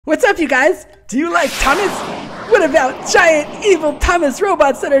What's up, you guys? Do you like Thomas? What about giant evil Thomas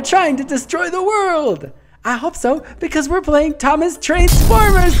robots that are trying to destroy the world? I hope so, because we're playing Thomas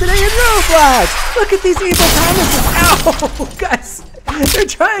Trainsformers today in Roblox. Look at these evil Thomases. Ow, guys. They're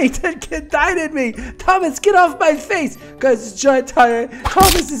trying to get at me. Thomas, get off my face. Guys, this giant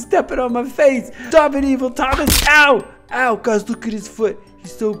Thomas is stepping on my face. Stop it, evil Thomas. Ow. Ow, guys, look at his foot.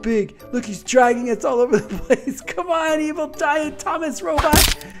 He's so big. Look, he's dragging us all over the place. Come on, evil giant Thomas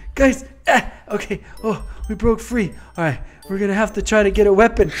robot. Guys, okay. Oh, we broke free. All right, we're going to have to try to get a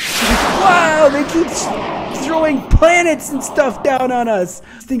weapon. Wow, they keep throwing planets and stuff down on us.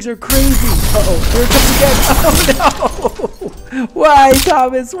 These things are crazy. Uh-oh, here it comes again. Oh, no. Why,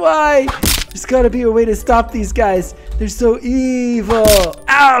 Thomas? Why? There's got to be a way to stop these guys. They're so evil.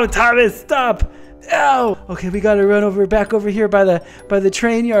 Ow, Thomas, stop. Ow. Okay, we got to run back over here by the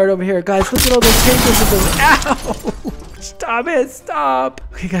train yard over here. Guys, look at all those tanks. Ow. Thomas, stop.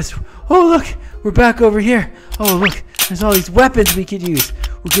 Okay, guys. Oh, look. We're back over here. Oh, look. There's all these weapons we could use.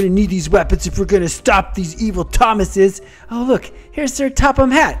 We're going to need these weapons if we're going to stop these evil Thomases. Oh, look. Here's Sir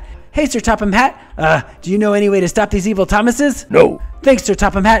Topham Hatt. Hey, Sir Topham Hatt. Do you know any way to stop these evil Thomases? No. Thanks, Sir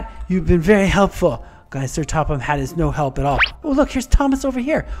Topham Hatt. You've been very helpful. Guys, Sir Topham Hatt is no help at all. Oh, look. Here's Thomas over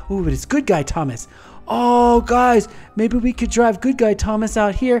here. Oh, but it's good guy Thomas. Oh, guys, maybe we could drive good guy Thomas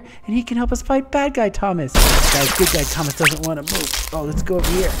out here, and he can help us fight bad guy Thomas. Guys, good guy Thomas doesn't want to move. Oh, let's go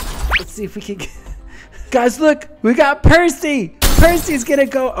over here. Let's see if we can get... Guys, look, we got Percy. Percy's gonna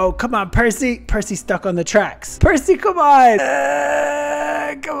go. Oh, come on, Percy. Percy's stuck on the tracks. Percy, come on.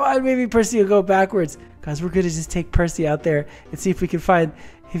 Come on, maybe Percy will go backwards. Guys, we're gonna just take Percy out there and see if we can find...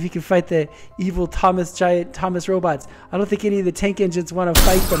 If he can fight the evil giant Thomas robots. I don't think any of the tank engines want to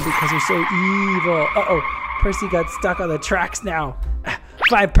fight them because they're so evil. Uh-oh, Percy got stuck on the tracks now.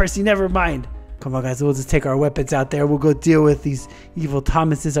 Fine, Percy, never mind. Come on, guys, we'll just take our weapons out there. We'll go deal with these evil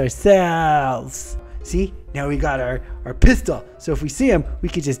Thomases ourselves. See, now we got our pistol. So if we see him, we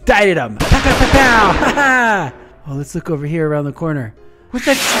can just die at him. Pow, pow, pow, pow. Oh, let's look over here around the corner. What's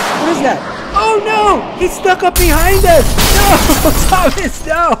that? What is that? Oh no! He's stuck up behind us! No! Thomas,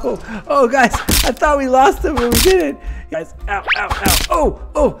 no! Oh guys, I thought we lost him, but we didn't. Guys, ow, ow, ow.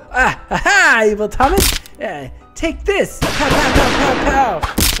 Oh, aha! Evil Thomas! Take this! Pow, pow, pow, pow,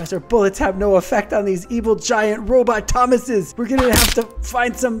 pow! Guys, our bullets have no effect on these evil giant robot Thomases. We're gonna have to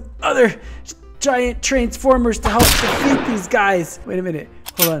find some other giant Transformers to help defeat these guys. Wait a minute.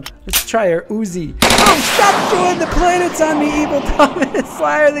 Hold on. Let's try our Uzi. Oh, stop throwing the planets on me, evil Thomas.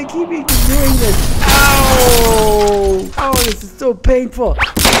 Why are they keeping doing this? Ow! Oh, this is so painful.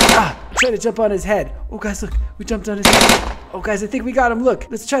 Try to jump on his head. Oh, guys, look. We jumped on his head. Oh, guys, I think we got him. Look.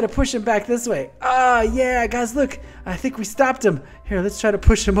 Let's try to push him back this way. Yeah, guys, look. I think we stopped him. Here, let's try to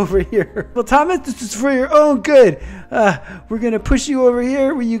push him over here. Well, Thomas, this is for your own good. We're going to push you over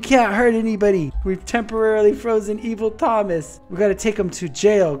here where you can't hurt anybody. We've temporarily frozen evil Thomas. We got to take him to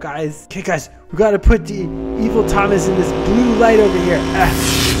jail, guys. Okay, guys, we got to put the evil Thomas in this blue light over here.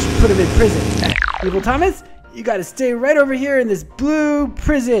 Put him in prison. Evil Thomas, you got to stay right over here in this blue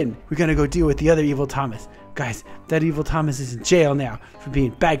prison. We're going to go deal with the other evil Thomas. Guys, that evil Thomas is in jail now for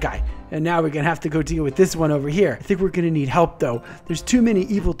being bad guy. And now we're going to have to go deal with this one over here. I think we're going to need help, though. There's too many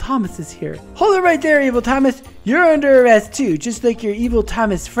evil Thomases here. Hold it right there, evil Thomas. You're under arrest, too, just like your evil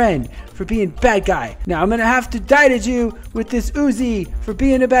Thomas friend for being bad guy. Now, I'm going to have to diet you with this Uzi for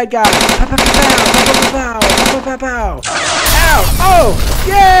being a bad guy. Pow, pow, pow, pow, pow, pow, pow, pow. Ow! Oh!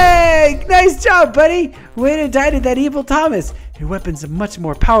 Yay! Nice job, buddy. Way to diet that evil Thomas. Your weapons are much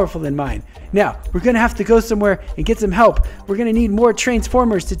more powerful than mine. Now, we're going to have to go somewhere and get some help. We're going to need more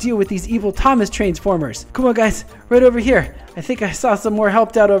Transformers to deal with these evil Thomas Transformers. Come on, guys. Right over here. I think I saw some more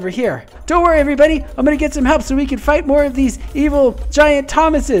help out over here. Don't worry, everybody. I'm going to get some help so we can fight more of these evil giant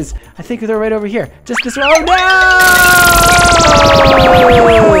Thomases. I think they're right over here. Just this way. Oh, no!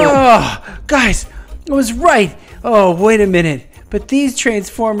 Oh, guys, I was right. Oh, wait a minute. But these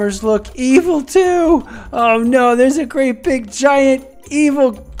Transformers look evil, too. Oh, no. There's a great big giant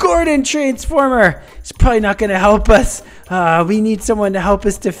evil Gordon Transformer. He's probably not going to help us. We need someone to help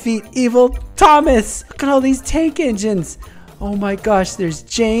us defeat evil Thomas. Look at all these tank engines. Oh my gosh, there's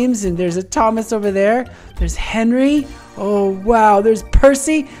James and there's a Thomas over there. There's Henry. Oh wow, there's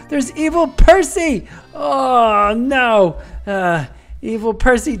Percy. There's evil Percy. Oh no. Evil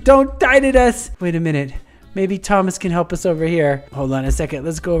Percy, don't die at us. Wait a minute. Maybe Thomas can help us over here. Hold on a second.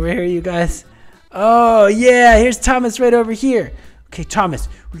 Let's go over here, you guys. Oh yeah, here's Thomas right over here. Okay, Thomas,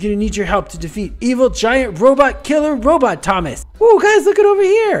 we're going to need your help to defeat evil giant robot killer robot Thomas. Whoa, guys, look at over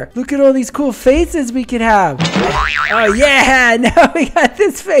here. Look at all these cool faces we can have. Oh, yeah, now we got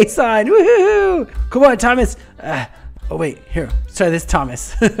this face on. Woohoo! Come on, Thomas. Oh, wait. Here. Let's try this,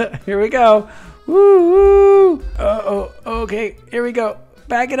 Thomas. Here we go. Woo! Uh-oh. Okay. Here we go.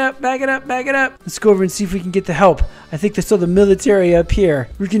 Back it up, back it up, back it up. Let's go over and see if we can get the help. I think they saw the military up here.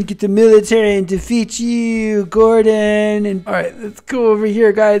 We're going to get the military and defeat you, Gordon. And all right, let's go over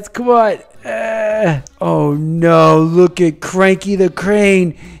here, guys. Come on. Oh, no. Look at Cranky the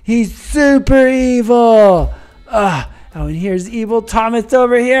Crane. He's super evil. Oh, and here's evil Thomas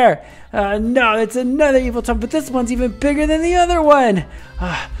over here. No, it's another evil Thomas, but this one's even bigger than the other one.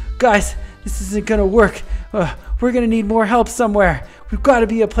 Guys, this isn't going to work. We're going to need more help somewhere. We've got to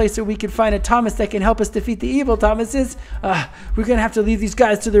be a place where we can find a Thomas that can help us defeat the evil Thomases. We're going to have to leave these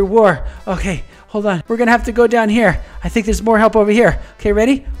guys to their war. Okay, hold on. We're going to have to go down here. I think there's more help over here. Okay,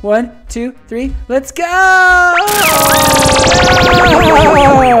 ready? 1, 2, 3. Let's go!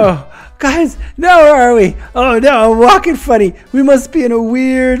 Oh! Guys, now where are we? Oh no, I'm walking funny. We must be in a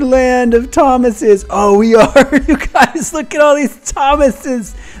weird land of Thomases. Oh, we are. You guys, look at all these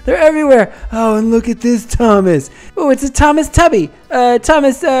Thomases. They're everywhere. Oh, and look at this Thomas. Oh, it's a Thomas Tubby.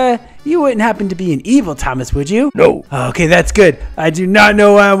 Thomas, you wouldn't happen to be an evil Thomas, would you? No. Okay, that's good. I do not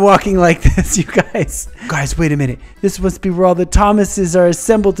know why I'm walking like this, you guys. Guys, wait a minute. This must be where all the Thomases are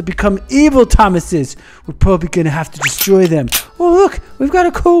assembled to become evil Thomases. We're probably going to have to destroy them. Oh, look, we've got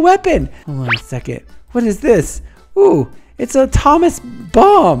a cool weapon. Hold on a second. What is this? Ooh, it's a Thomas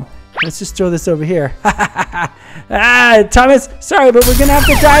bomb. Let's just throw this over here. Thomas, sorry, but we're going to have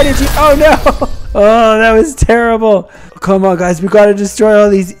to die to you. Oh, no. Oh, that was terrible. Come on, guys. We got to destroy all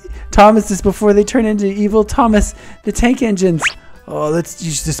these Thomases before they turn into evil Thomas the tank engines. Oh, let's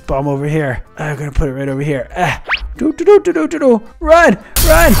use this bomb over here. I'm going to put it right over here. Run, run.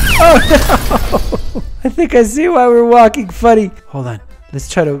 Oh, no. I think I see why we're walking funny. Hold on. Let's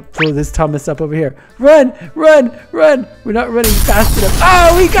try to blow this Thomas up over here. Run, run, run. We're not running fast enough.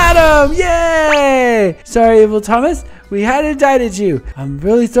 Oh, we got him. Yay. Sorry, evil Thomas. We had to die to you. I'm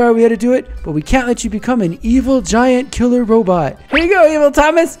really sorry we had to do it, but we can't let you become an evil giant killer robot. Here you go, evil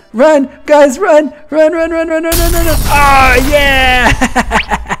Thomas. Run, guys, run. Run, run, run, run, run, run, run, run. Oh, yeah.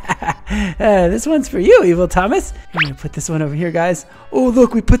 This one's for you, evil Thomas. I'm going to put this one over here, guys. Oh,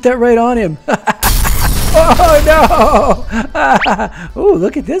 look, we put that right on him. Oh, no! Oh,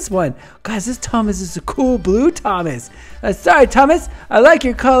 look at this one. Guys, this Thomas is a cool blue Thomas. Sorry, Thomas. I like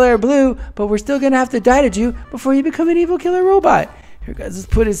your color blue, but we're still going to have to die to you before you become an evil killer robot. Here, guys,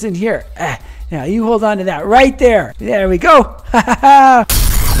 let's put this in here. Now, you hold on to that right there. There we go.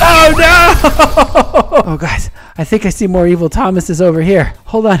 Oh, no! Oh, guys, I think I see more evil Thomases over here.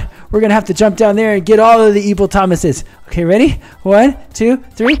 Hold on. We're going to have to jump down there and get all of the evil Thomases. Okay, ready? 1, 2,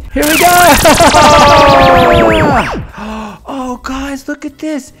 3. Here we go! Oh, guys, look at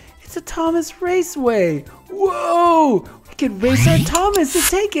this. It's a Thomas Raceway. Whoa! We can race our Thomas, the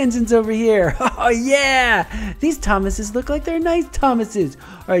tank engines over here. Oh, yeah! These Thomases look like they're nice Thomases.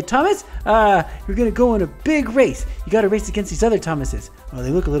 All right, Thomas, you're going to go on a big race. You got to race against these other Thomases. Oh, they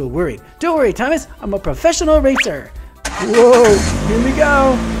look a little worried. Don't worry, Thomas. I'm a professional racer. Whoa, here we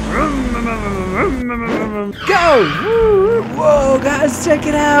go. Go! Whoa, guys, check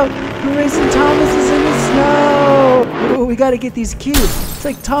it out. We're racing Thomases in the snow. Oh, we got to get these cubes. It's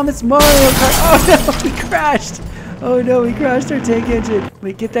like Thomas Mario Kart. Oh, no, we crashed. Oh, no, we crashed our tank engine.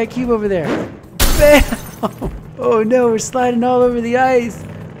 Wait, get that cube over there. Bam! Oh, no, we're sliding all over the ice.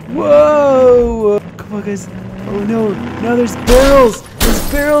 Whoa! Come on, guys. Oh, no, now there's barrels.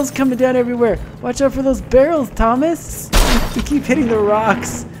 There's barrels coming down everywhere. Watch out for those barrels, Thomas. We keep hitting the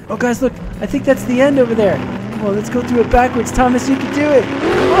rocks. Oh, guys, look. I think that's the end over there. Come on, let's go through it backwards. Thomas, you can do it.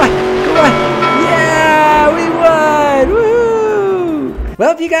 Come on. Come on. Yeah, we won. Woo!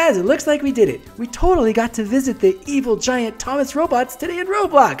 Well, you guys, it looks like we did it. We totally got to visit the evil giant Thomas robots today in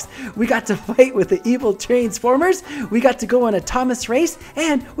Roblox. We got to fight with the evil Trainsformers. We got to go on a Thomas race.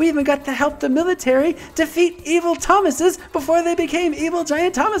 And we even got to help the military defeat evil Thomases before they became evil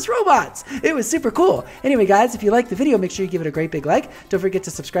giant Thomas robots. It was super cool. Anyway, guys, if you liked the video, make sure you give it a great big like. Don't forget to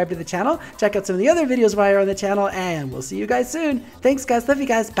subscribe to the channel. Check out some of the other videos while you're on the channel. And we'll see you guys soon. Thanks, guys. Love you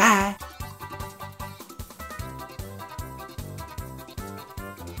guys. Bye.